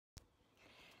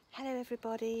Hello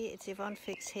everybody, it's Yvonne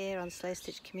Fix here on Slow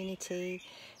Stitch Community,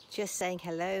 just saying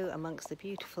hello amongst the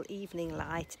beautiful evening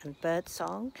light and bird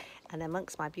song and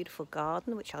amongst my beautiful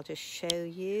garden, which I'll just show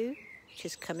you, which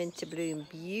has come into bloom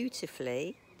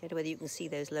beautifully. Don't know whether you can see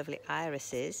those lovely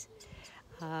irises.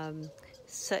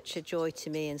 Such a joy to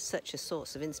me and such a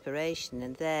source of inspiration.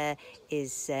 And there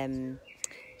is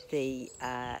the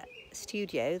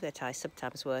studio that I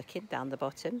sometimes work in down the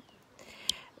bottom.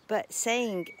 But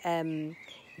saying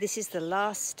this is the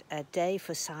last day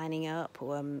for signing up.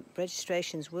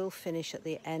 Registrations will finish at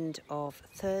the end of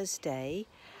Thursday.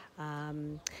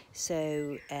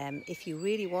 So if you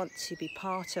really want to be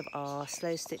part of our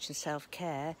Slow Stitch and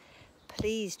Self-Care,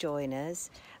 please join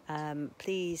us.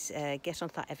 Please get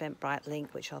onto that Eventbrite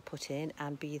link, which I'll put in,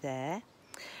 and be there.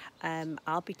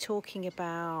 I'll be talking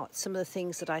about some of the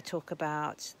things that I talk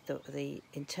about, the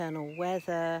internal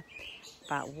weather,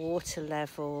 about water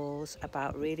levels,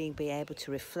 about really being able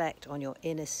to reflect on your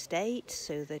inner state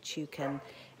so that you can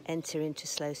enter into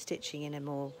slow stitching in a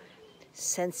more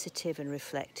sensitive and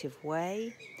reflective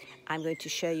way. I'm going to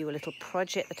show you a little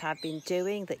project that I've been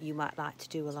doing that you might like to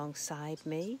do alongside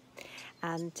me.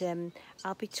 And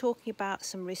I'll be talking about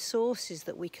some resources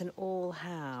that we can all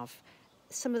have.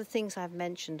 Some of the things I've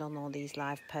mentioned on all these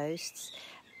live posts,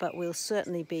 but we'll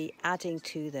certainly be adding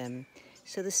to them.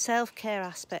 So the self-care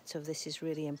aspect of this is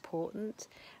really important.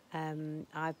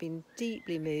 I've been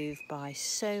deeply moved by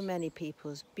so many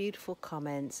people's beautiful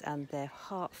comments and their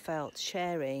heartfelt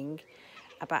sharing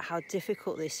about how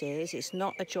difficult this is. It's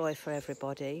not a joy for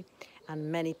everybody, and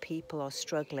many people are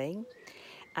struggling.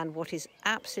 And what is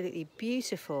absolutely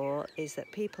beautiful is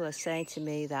that people are saying to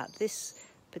me that this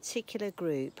particular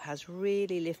group has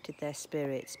really lifted their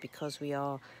spirits because we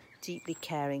are deeply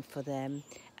caring for them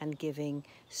and giving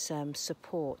some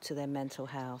support to their mental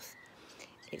health.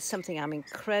 It's something I'm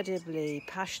incredibly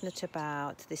passionate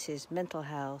about. This is Mental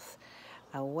Health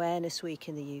Awareness Week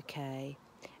in the UK,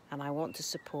 and I want to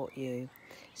support you.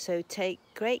 So take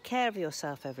great care of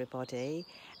yourself, everybody,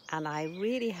 and I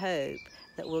really hope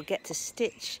that we'll get to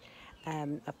stitch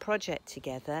a project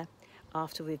together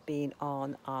after we've been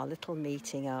on our little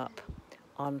meeting up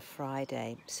on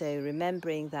Friday. So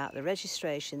remembering that the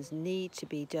registrations need to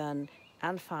be done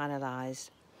and finalised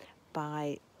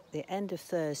by the end of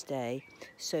Thursday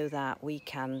so that we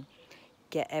can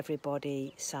get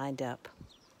everybody signed up.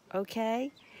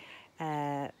 Okay?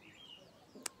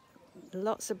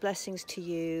 Lots of blessings to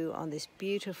you on this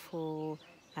beautiful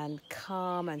and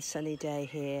calm and sunny day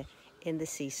here in the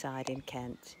seaside in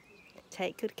Kent.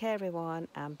 Take good care, everyone,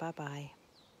 and bye-bye.